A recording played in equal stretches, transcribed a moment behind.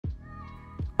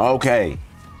Okay.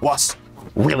 What's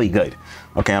really good?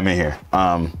 Okay, I'm in here.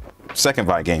 Second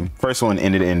Vi game. First one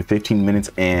ended in 15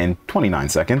 minutes and 29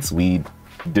 seconds. We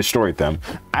destroyed them.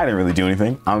 I didn't really do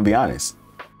anything. I'm gonna be honest.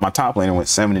 My top laner went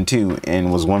 7-2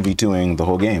 and was 1v2ing the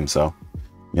whole game. So,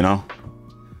 you know,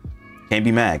 can't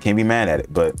be mad. Can't be mad at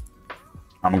it. But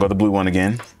I'm gonna go the blue one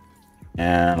again,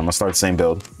 and I'm gonna start the same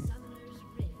build.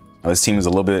 Now, this team is a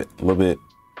little bit.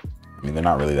 I mean, they're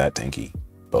not really that tanky,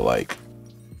 but like,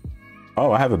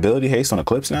 oh, I have ability haste on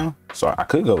Eclipse now, so I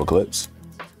could go Eclipse.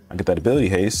 I get that ability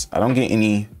haste. I don't get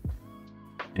any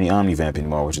Omni Vamp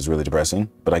anymore, which is really depressing.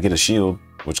 But I get a shield,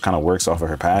 which kind of works off of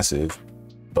her passive.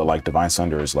 But like Divine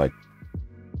Sunder is like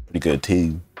pretty good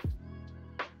too.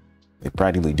 They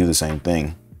practically do the same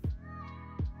thing.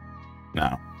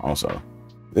 Now, also,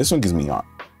 this one gives me,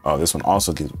 oh, this one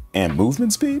also gives, and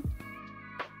movement speed.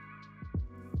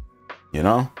 You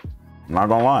know, I'm not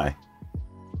gonna lie.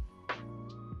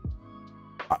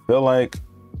 I feel like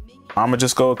I'ma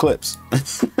just go Eclipse.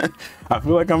 I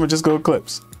feel like I'ma just go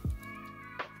Eclipse.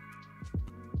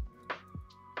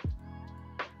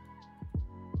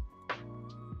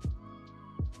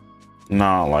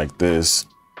 Not like this.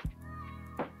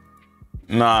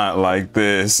 Not like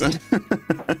this.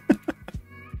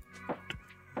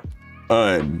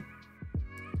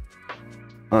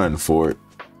 Unfort.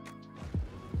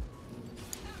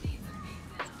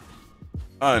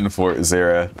 Unfort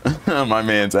Zera. My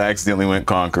man's accidentally went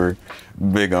Conqueror.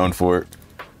 Big unfort.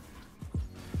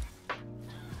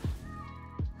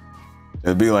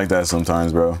 It'd be like that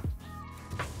sometimes, bro.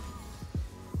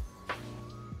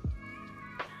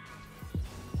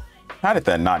 How did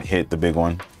that not hit the big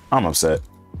one? I'm upset.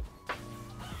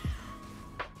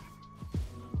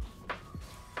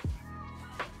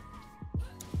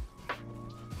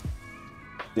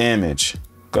 Damage.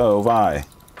 Go, Vi.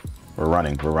 We're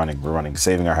running.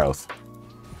 Saving our health.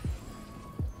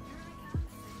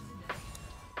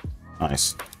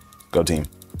 Nice. Go team.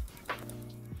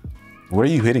 What are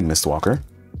you hitting, Mistwalker?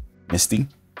 Misty?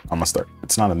 I'm gonna start.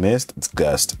 It's not a mist, it's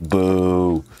gust.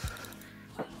 Boo.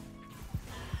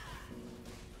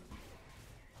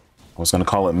 I was gonna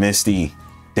call it Misty.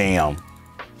 Damn.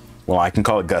 Well, I can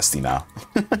call it Gusty now.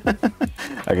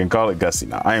 I can call it Gusty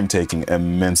now. I am taking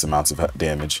immense amounts of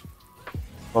damage.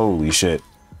 Holy shit.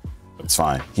 It's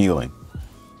fine. Healing.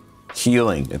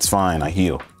 Healing. It's fine. I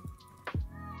heal.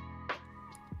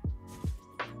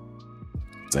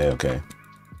 Say okay.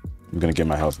 I'm gonna get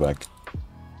my health back.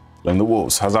 Blame the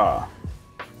wolves. Huzzah.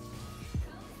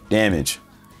 Damage.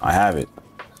 I have it.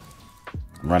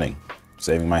 I'm running.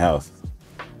 Saving my health.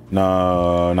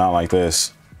 No, not like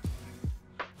this.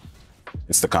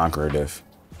 It's the Conqueror diff.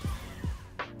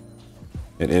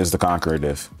 It is the Conqueror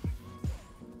diff.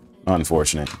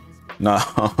 Unfortunate. No,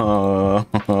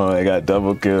 I got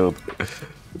double killed.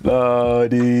 No,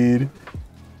 dude.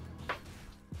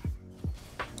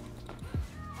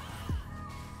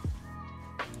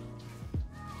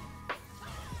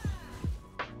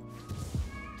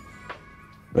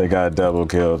 They got double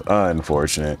killed.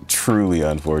 Unfortunate. Truly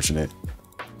unfortunate.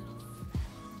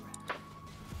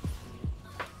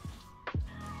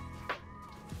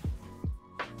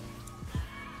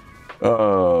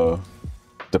 Oh,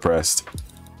 depressed.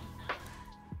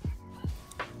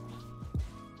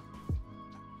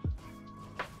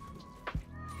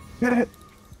 Get it.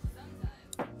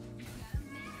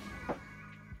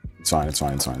 It's fine. It's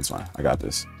fine. It's fine. It's fine. I got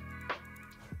this.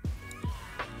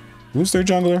 Who's their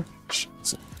jungler?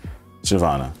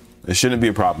 Shyvana. It shouldn't be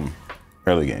a problem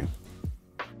early game.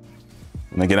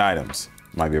 When they get items,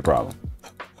 it might be a problem.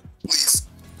 Please.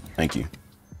 Thank you.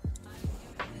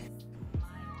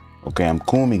 Okay, I'm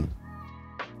coming.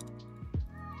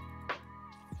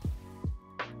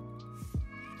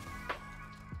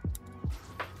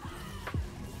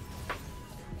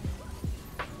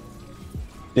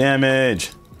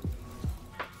 Damage.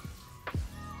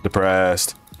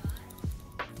 Depressed.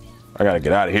 I gotta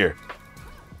get out of here.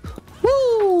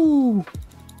 Woo!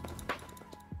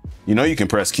 You know you can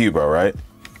press Q, bro, right?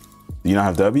 Do you not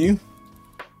have W?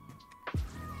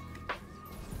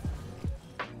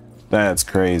 That's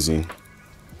crazy.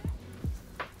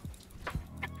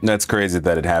 That's crazy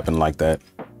that it happened like that.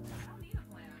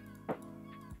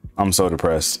 I'm so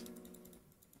depressed.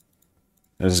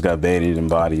 I just got baited and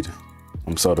bodied.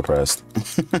 I'm so depressed.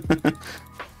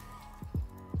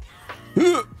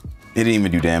 It didn't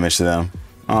even do damage to them.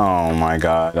 Oh my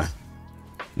god.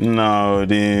 No,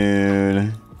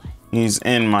 dude. He's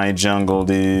in my jungle,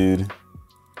 dude.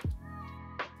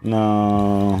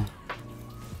 No.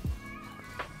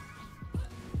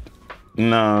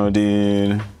 No,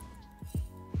 dude.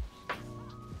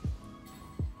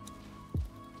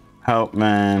 Help,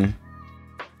 man.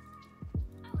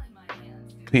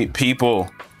 People.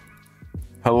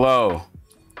 Hello.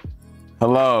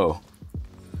 Hello.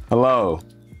 Hello.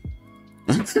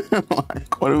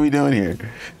 Like, what are we doing here?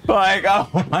 Like, oh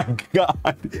my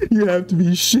God. You have to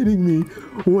be shitting me.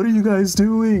 What are you guys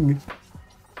doing?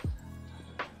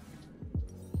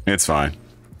 It's fine.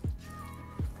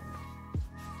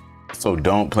 So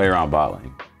don't play around bot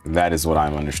lane. That is what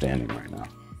I'm understanding right now.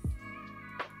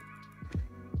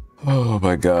 Oh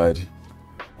my God.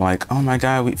 Like, oh my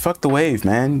God, we fuck the wave,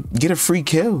 man. Get a free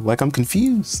kill. Like, I'm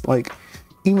confused. Like,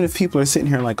 even if people are sitting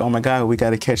here like, oh my God, we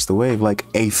gotta catch the wave, like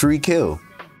a free kill.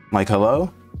 Like,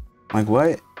 hello? Like,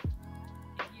 what?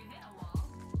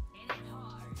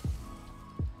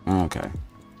 Okay.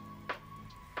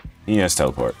 Yes,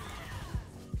 teleport.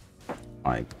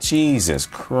 Like, Jesus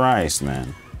Christ,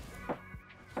 man.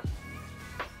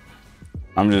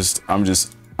 I'm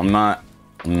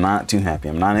not too happy.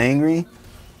 I'm not angry,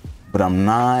 but I'm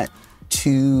not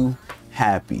too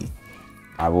happy.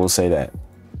 I will say that.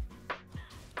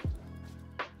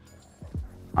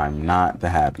 I'm not the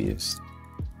happiest.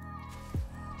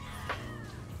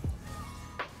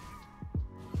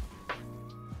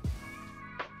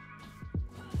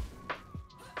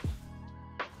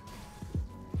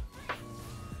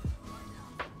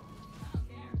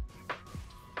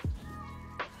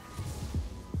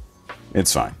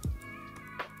 It's fine.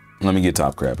 Let me get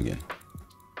top crab again.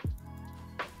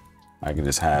 I can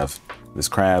just have this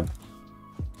crab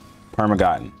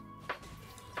permagotten.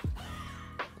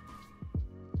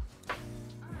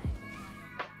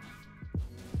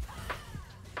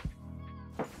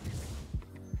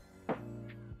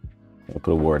 I'll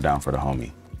put a ward down for the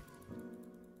homie.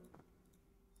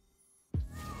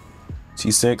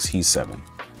 She's 6, he's 7.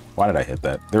 Why did I hit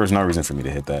that? There was no reason for me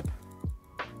to hit that.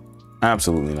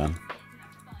 Absolutely none.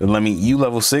 Let me, you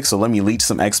level 6, so let me leech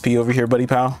some XP over here, buddy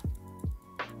pal.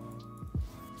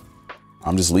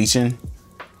 I'm just leeching.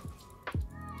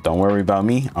 Don't worry about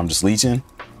me. I'm just leeching.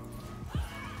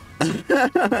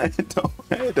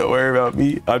 don't worry about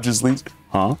me. I'm just leeching.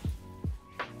 Huh?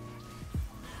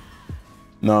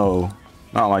 No,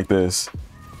 not like this.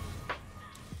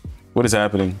 What is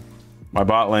happening? My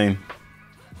bot lane.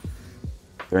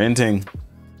 They're inting.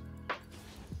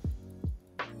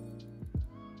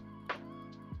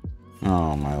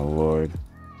 Oh my Lord.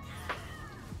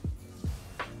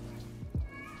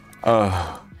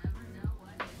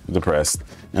 Depressed.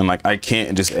 And like I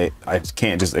can't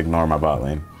just ignore my bot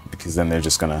lane because then they're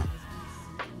just gonna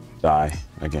die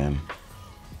again.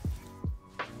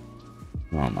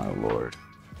 Oh my Lord.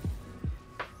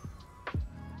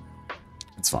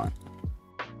 It's fine.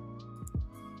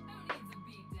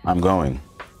 I'm going.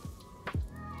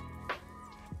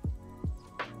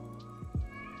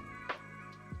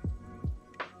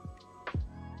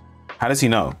 How does he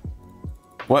know?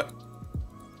 What?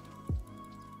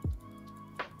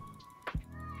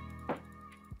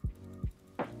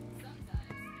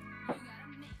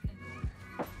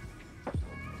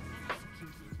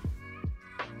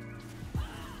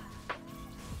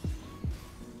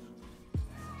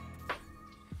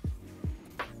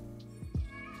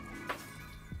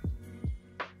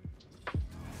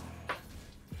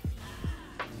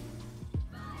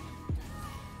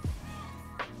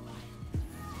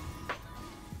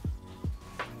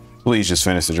 Please just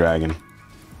finish the dragon.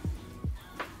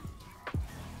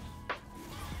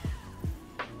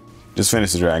 Just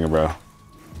finish the dragon, bro.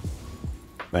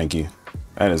 Thank you.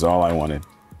 That is all I wanted.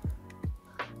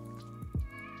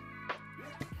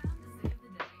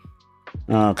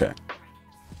 Okay.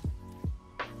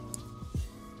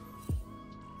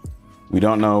 We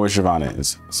don't know where Shyvana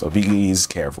is, so be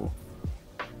careful.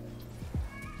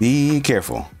 Be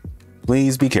careful.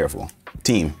 Please be careful.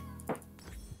 Team.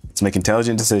 Let's make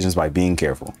intelligent decisions by being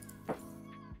careful.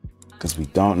 Because we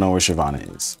don't know where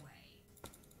Shyvana is.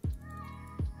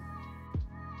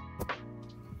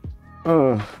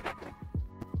 Oh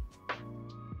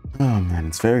man,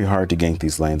 it's very hard to gank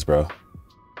these lanes, bro.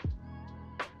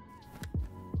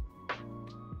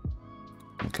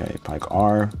 Okay, Pike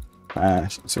R,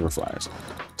 Flash, Silver Flash.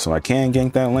 So I can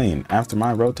gank that lane after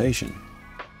my rotation,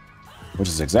 which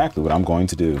is exactly what I'm going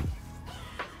to do.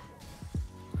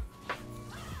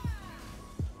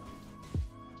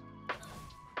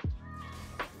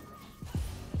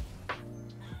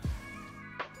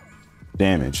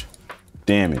 Damage.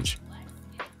 Damage.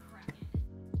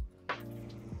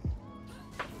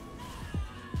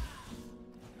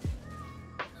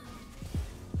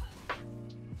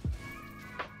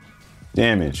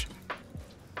 Damage.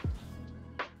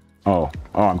 Oh,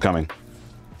 I'm coming.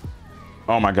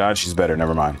 Oh my God, she's better.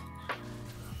 Never mind.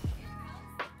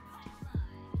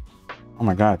 Oh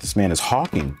my God, this man is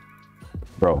hawking.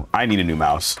 Bro, I need a new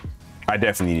mouse. I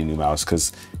definitely need a new mouse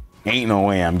because ain't no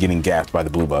way I'm getting gapped by the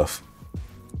blue buff.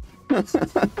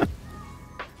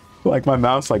 Like my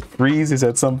mouse like freezes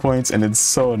at some points and it's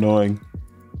so annoying.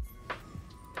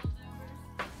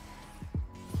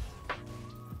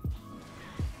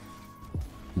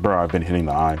 Bro, I've been hitting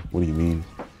the eye. What do you mean?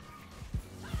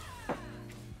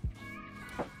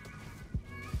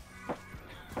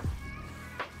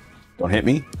 Don't hit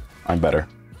me. I'm better.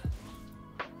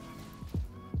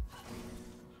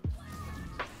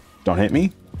 Don't hit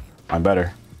me. I'm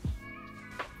better.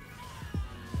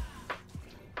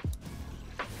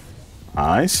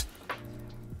 Nice.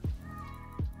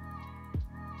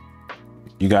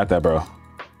 You got that, bro.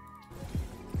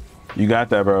 You got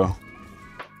that, bro.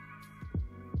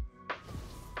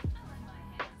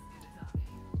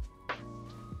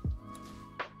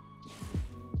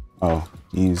 Oh,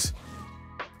 he's...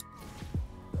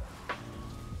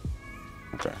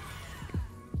 Okay.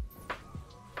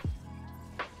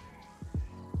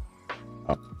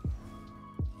 Oh.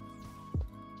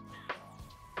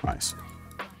 Nice.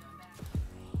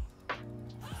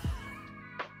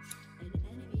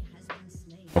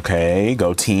 Okay,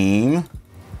 go team.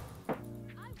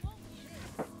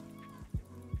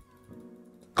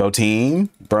 Go team.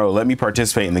 Bro, let me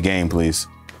participate in the game, please.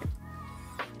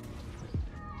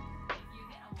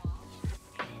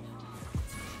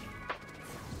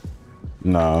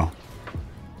 No.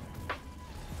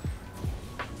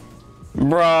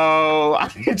 Bro, I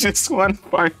just want to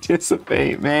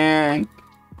participate, man.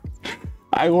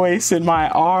 I wasted my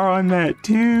R on that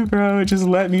too, bro. Just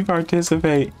let me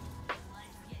participate.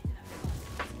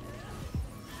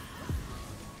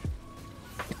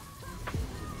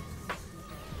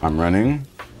 I'm running.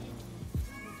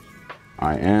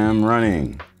 I am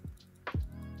running.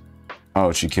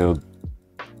 Oh, she killed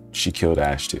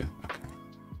Ash too. Okay.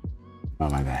 Oh,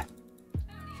 my bad.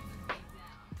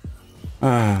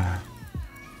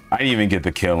 I didn't even get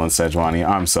the kill on Sejuani.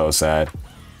 I'm so sad.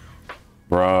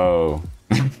 Bro.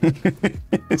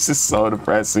 This is so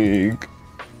depressing.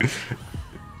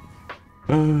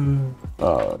 Oh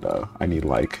no. I need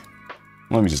like,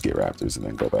 let me just get Raptors and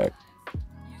then go back.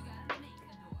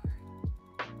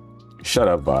 Shut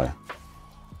up, Vi.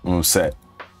 I'm upset.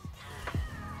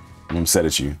 I'm upset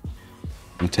at you.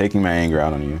 I'm taking my anger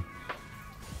out on you.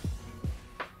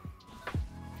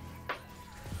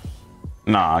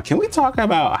 Nah, can we talk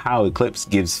about how Eclipse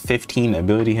gives 15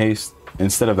 ability haste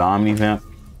instead of the Omni Vamp?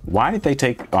 Why did they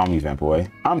take Omni Vamp away?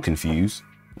 I'm confused.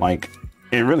 Like,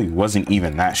 it really wasn't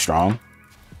even that strong.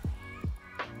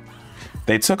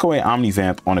 They took away Omni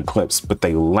Vamp on Eclipse, but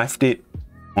they left it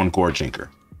on Gorjinker.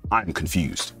 I'm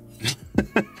confused.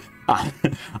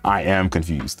 I am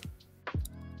confused.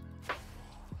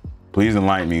 Please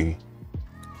enlighten me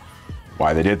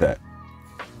why they did that.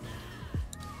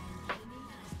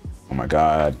 Oh my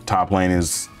god, top lane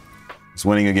is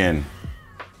winning again.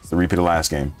 It's the repeat of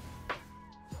last game.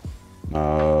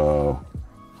 No.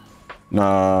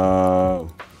 No.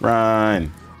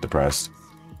 Run. Depressed.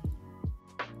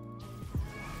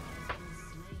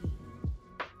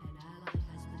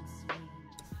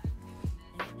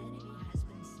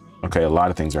 Okay, a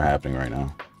lot of things are happening right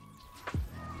now.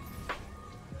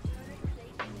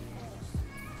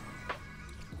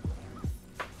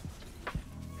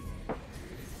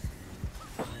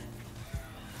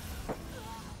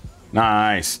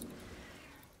 Nice.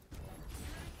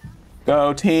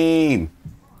 Go team.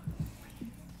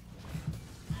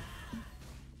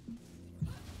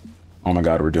 Oh my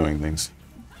god, we're doing things.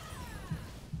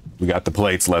 We got the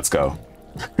plates, let's go.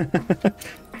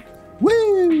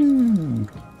 Woo!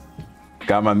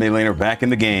 Got my mid laner back in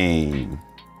the game.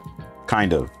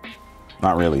 Kind of.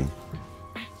 Not really.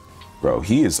 Bro,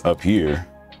 he is up here.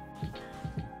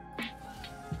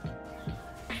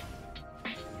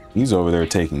 He's over there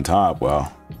taking top.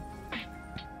 Well,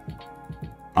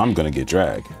 I'm gonna get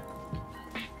dragged.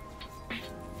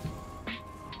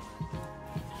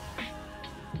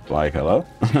 Like, hello?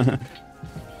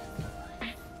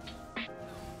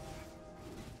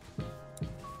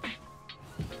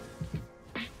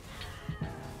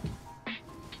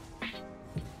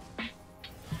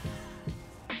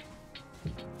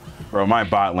 Bro, my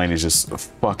bot lane is just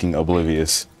fucking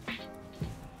oblivious.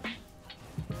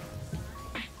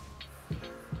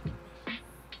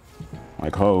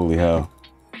 Like, holy hell.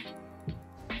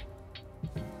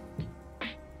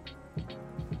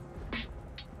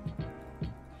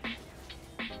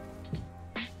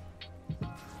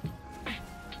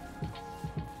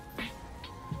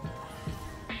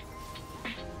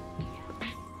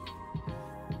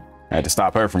 I had to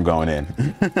stop her from going in.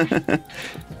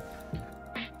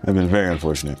 That'd been very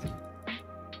unfortunate.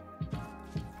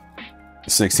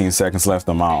 16 seconds left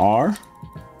on my R.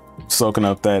 Soaking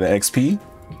up that XP.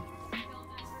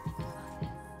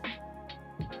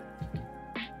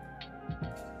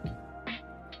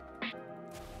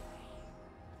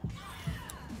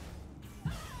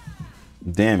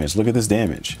 Damage. Look at this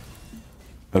damage.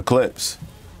 Eclipse.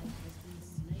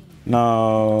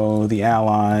 No, the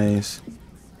allies.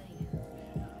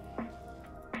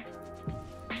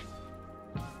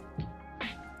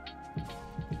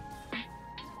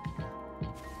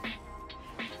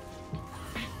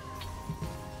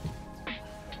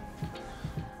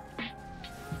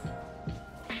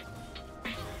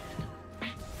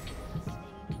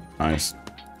 Nice.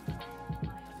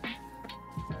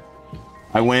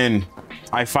 I win.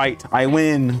 I fight. I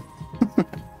win.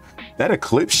 That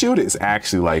Eclipse shield is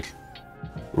actually like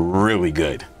really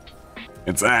good.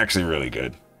 It's actually really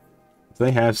good. Do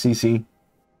they have CC?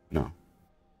 No.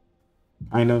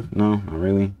 Kind of. No, not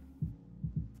really.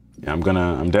 Yeah,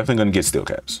 I'm definitely gonna get steel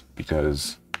caps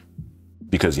because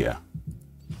yeah.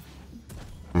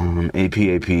 AP,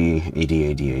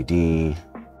 AD.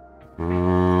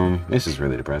 This is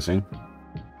really depressing.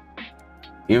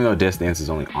 Even though Death Dance is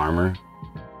only armor,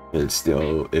 it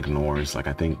still ignores, like,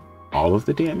 I think all of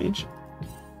the damage.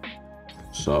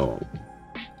 So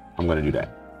I'm gonna do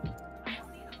that.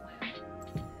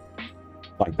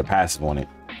 Like the passive on it.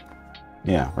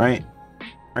 Yeah, right?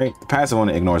 Right? The passive on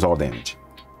it ignores all damage.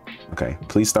 Okay,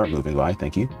 please start moving, Vi.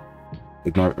 Thank you.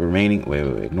 Ignore remaining, wait,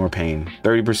 ignore pain.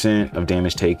 30% of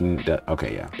damage taken.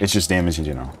 Okay, yeah. It's just damage in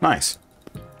general. Nice.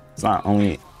 It's not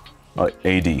only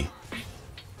AD.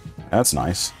 That's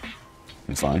nice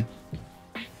and fun.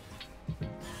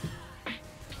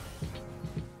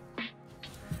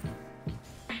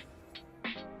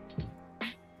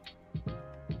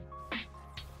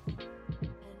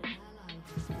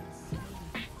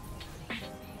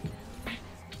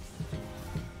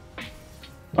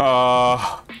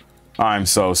 I'm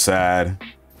so sad.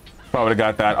 Probably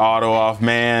got that auto off,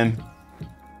 man.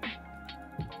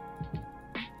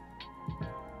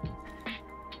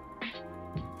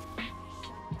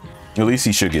 At least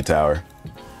he should get tower.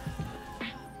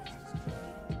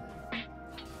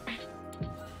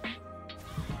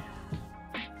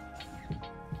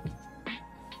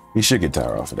 He should get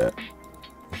tower off of that.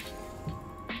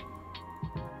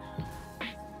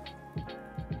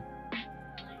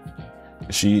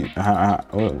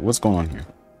 What's going on here?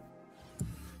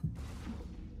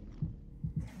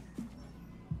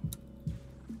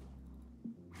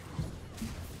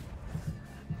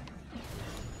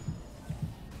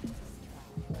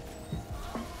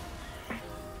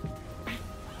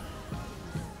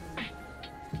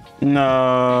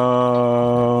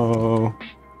 No.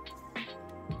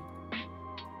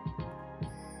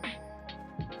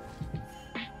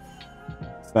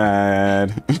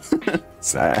 Sad.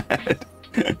 Sad.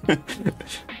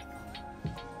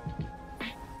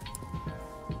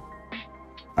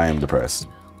 I am depressed.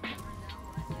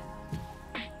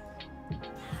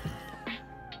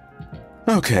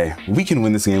 Okay, we can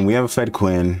win this game. We have a fed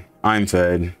Quinn. I'm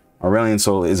fed. Aurelian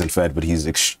Soul isn't fed, but he's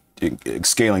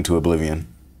scaling to oblivion.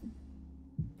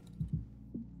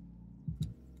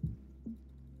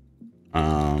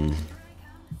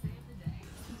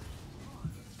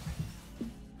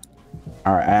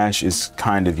 Our Ashe is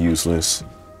kind of useless.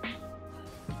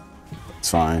 It's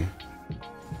fine.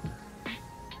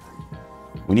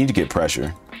 We need to get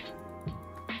pressure.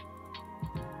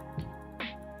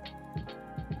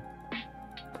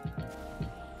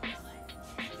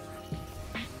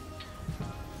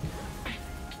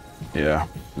 Yeah.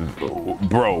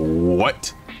 Bro,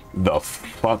 what the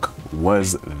fuck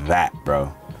was that,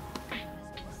 bro?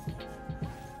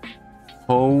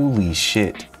 Holy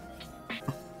shit.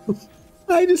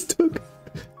 I just took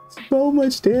so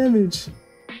much damage.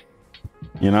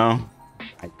 You know,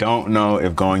 I don't know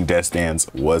if going Death Dance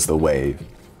was the wave.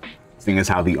 Seeing as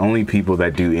how the only people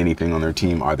that do anything on their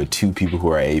team are the two people who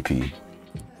are AP.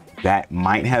 That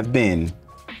might have been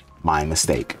my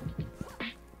mistake.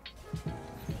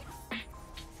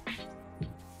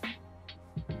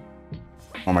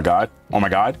 Oh my god. Oh my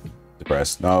god.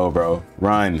 Depressed. No, bro.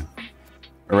 Run.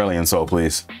 Aurelian Soul,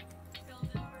 please.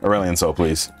 Aurelian Soul,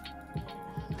 please. Oh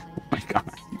my god.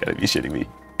 You gotta be shitting me.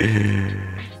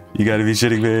 You gotta be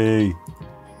shitting me.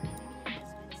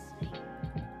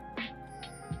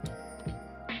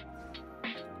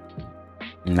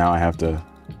 Now I have to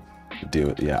deal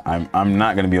with it. Yeah, I'm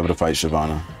not gonna be able to fight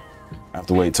Shyvana. I have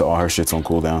to wait till all her shit's on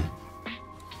cooldown.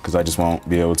 Cause I just won't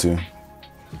be able to.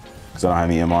 Cause I don't have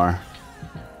any MR.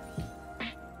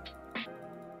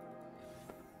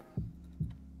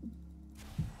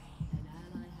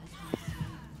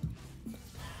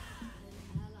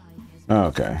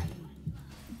 Okay.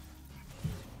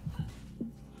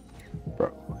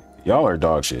 Bro, y'all are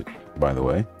dog shit, by the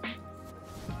way.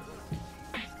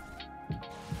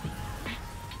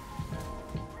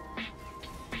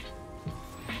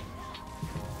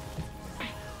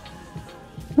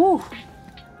 Woo.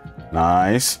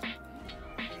 Nice.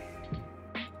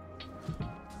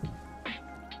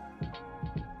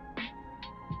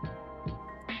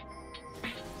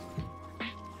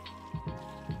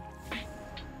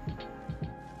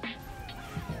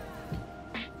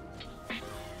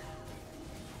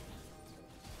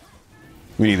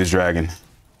 We need this dragon.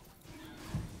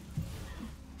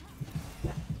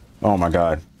 Oh my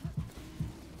god.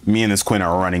 Me and this Quinn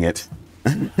are running it.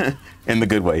 In the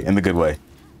good way, in the good way.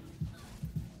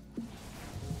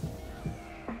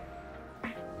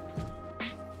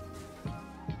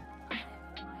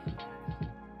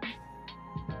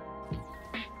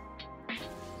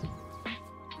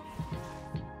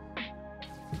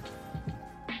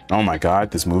 Oh my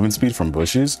god, this movement speed from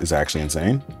bushes is actually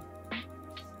insane.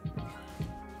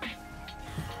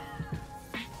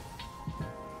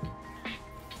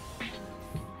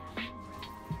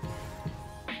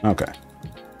 Okay.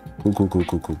 Cool, cool, cool,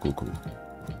 cool, cool, cool, cool.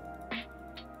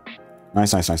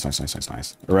 Nice, nice, nice, nice, nice, nice,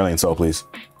 nice. Aurelian Soul, please.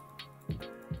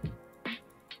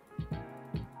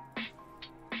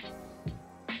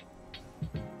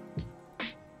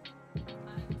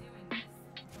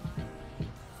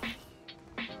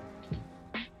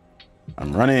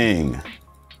 I'm running.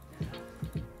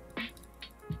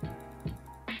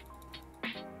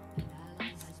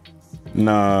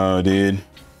 No, dude.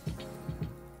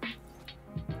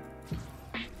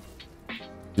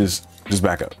 Just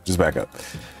back up. Just back up.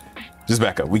 Just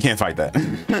back up. We can't fight that.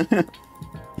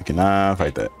 You cannot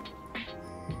fight that.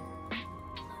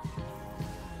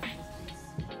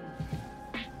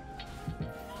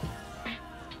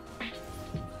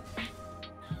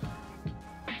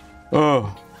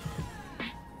 Oh.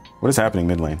 What is happening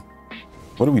mid lane?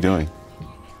 What are we doing?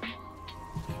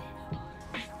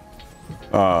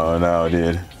 Oh no,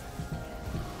 dude.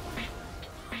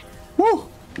 Woo!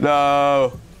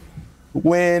 No.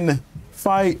 Win.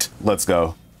 Fight. Let's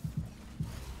go.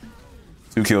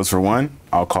 2 kills for 1.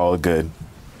 I'll call it good.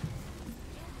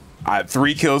 I had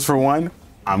 3 kills for 1.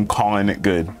 I'm calling it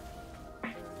good.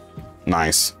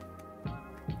 Nice.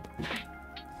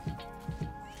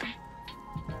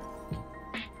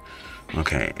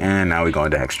 Okay, and now we go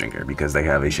into Hexdrinker because they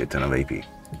have a shit ton of AP.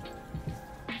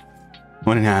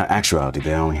 When in actuality,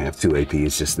 they only have 2 AP.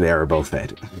 It's just they are both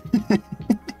fed.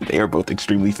 They are both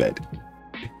extremely fed.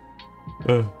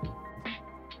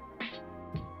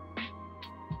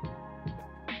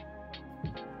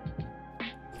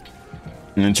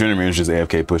 And then Trinity is just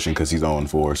AFK pushing because he's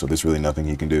 0-4, so there's really nothing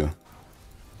he can do.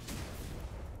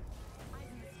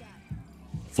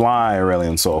 Fly,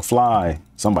 Aurelian Soul, fly.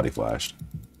 Somebody flashed.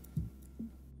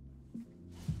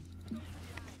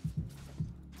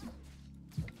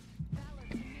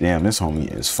 Damn, this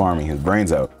homie is farming his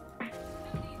brains out.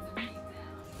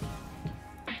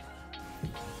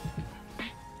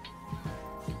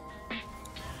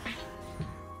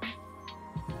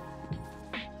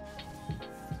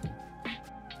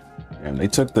 And they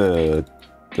took the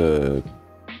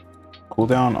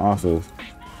cooldown off of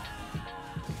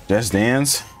Just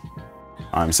Dance.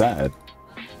 I'm sad.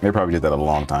 They probably did that a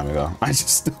long time ago. I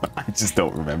just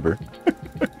don't remember.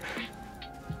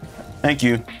 Thank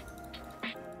you.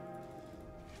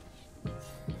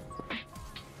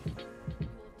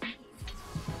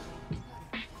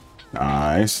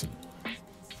 Nice.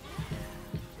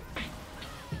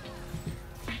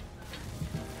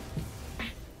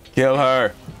 Kill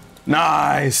her.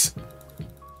 Nice.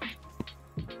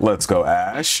 Let's go,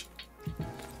 Ash.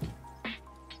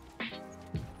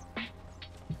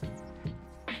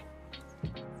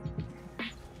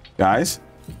 Guys,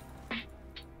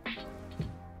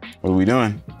 what are we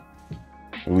doing?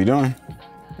 What are we doing?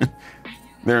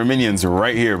 There are minions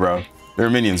right here, bro. There are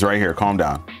minions right here. Calm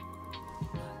down.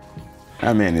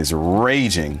 That man is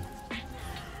raging.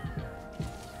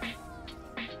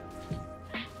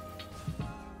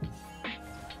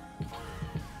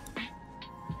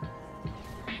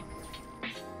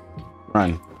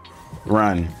 Run.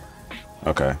 Run.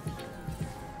 Okay.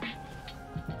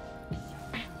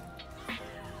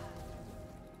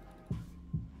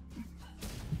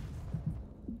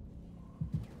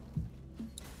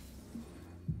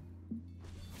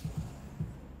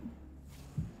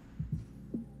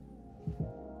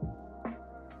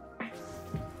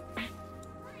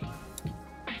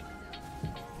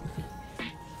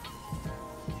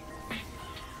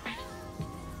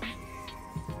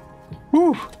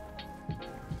 Whew.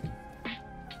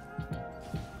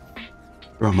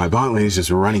 Bro, my bot lane is just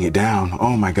running it down.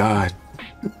 Oh my god.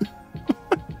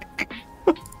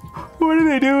 What are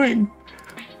they doing?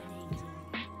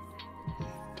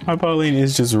 My bot lane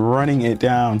is just running it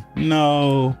down.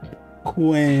 No,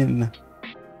 Quinn.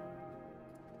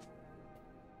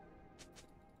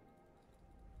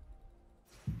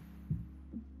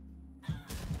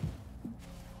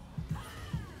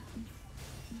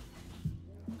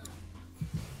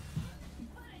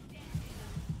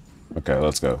 Okay,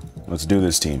 let's go. Let's do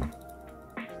this, team.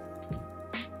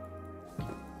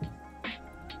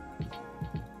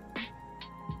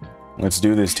 Let's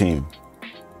do this, team.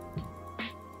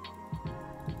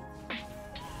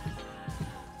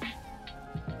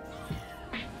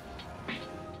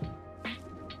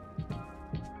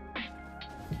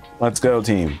 Let's go,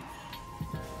 team.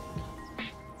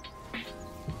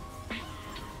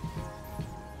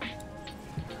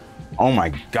 Oh my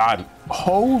god.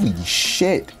 Holy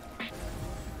shit.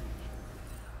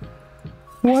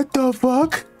 What the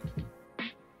fuck?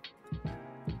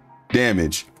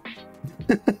 Damage.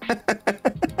 Well,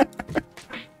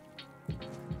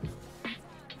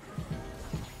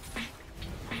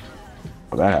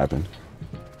 that happened.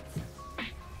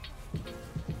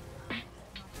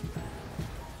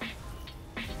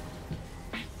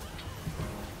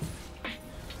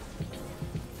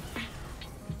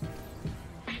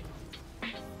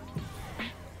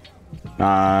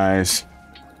 Nice.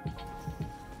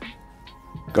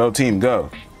 Go, team, go.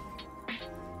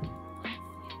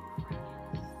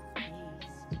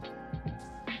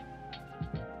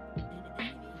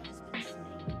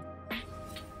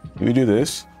 Can we do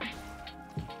this?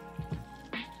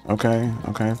 Okay,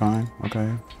 okay, fine.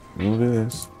 Okay, we'll do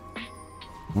this.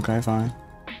 Okay, fine.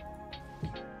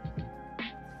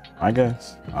 I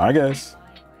guess.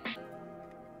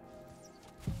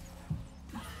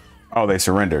 Oh, they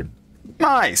surrendered.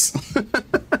 Nice.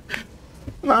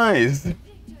 Nice.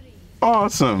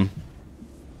 Awesome.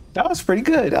 That was pretty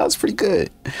good. That was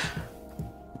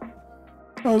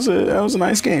a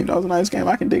nice game.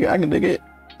 I can dig it.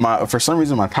 For some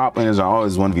reason my top laners are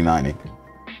always 1v9ing.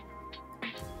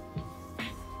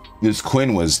 This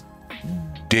Quinn was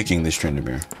dicking this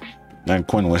Tryndamere. That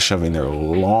Quinn was shoving their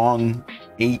long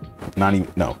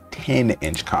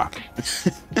 10-inch cock.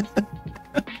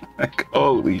 Like,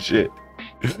 holy shit.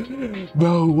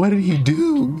 Bro, what did he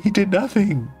do? He did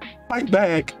nothing. Fight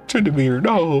back, Tryndamere,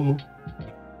 no.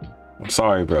 I'm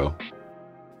sorry, bro.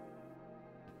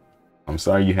 I'm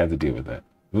sorry you had to deal with that.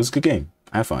 It was a good game.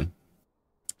 I had fun.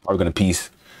 We're gonna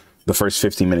piece the first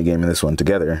 15-minute game of this one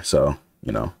together, so,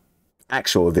 you know,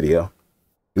 actual video.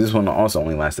 This one also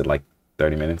only lasted like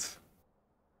 30 minutes.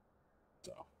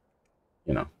 So,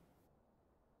 you know,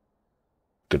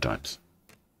 good times.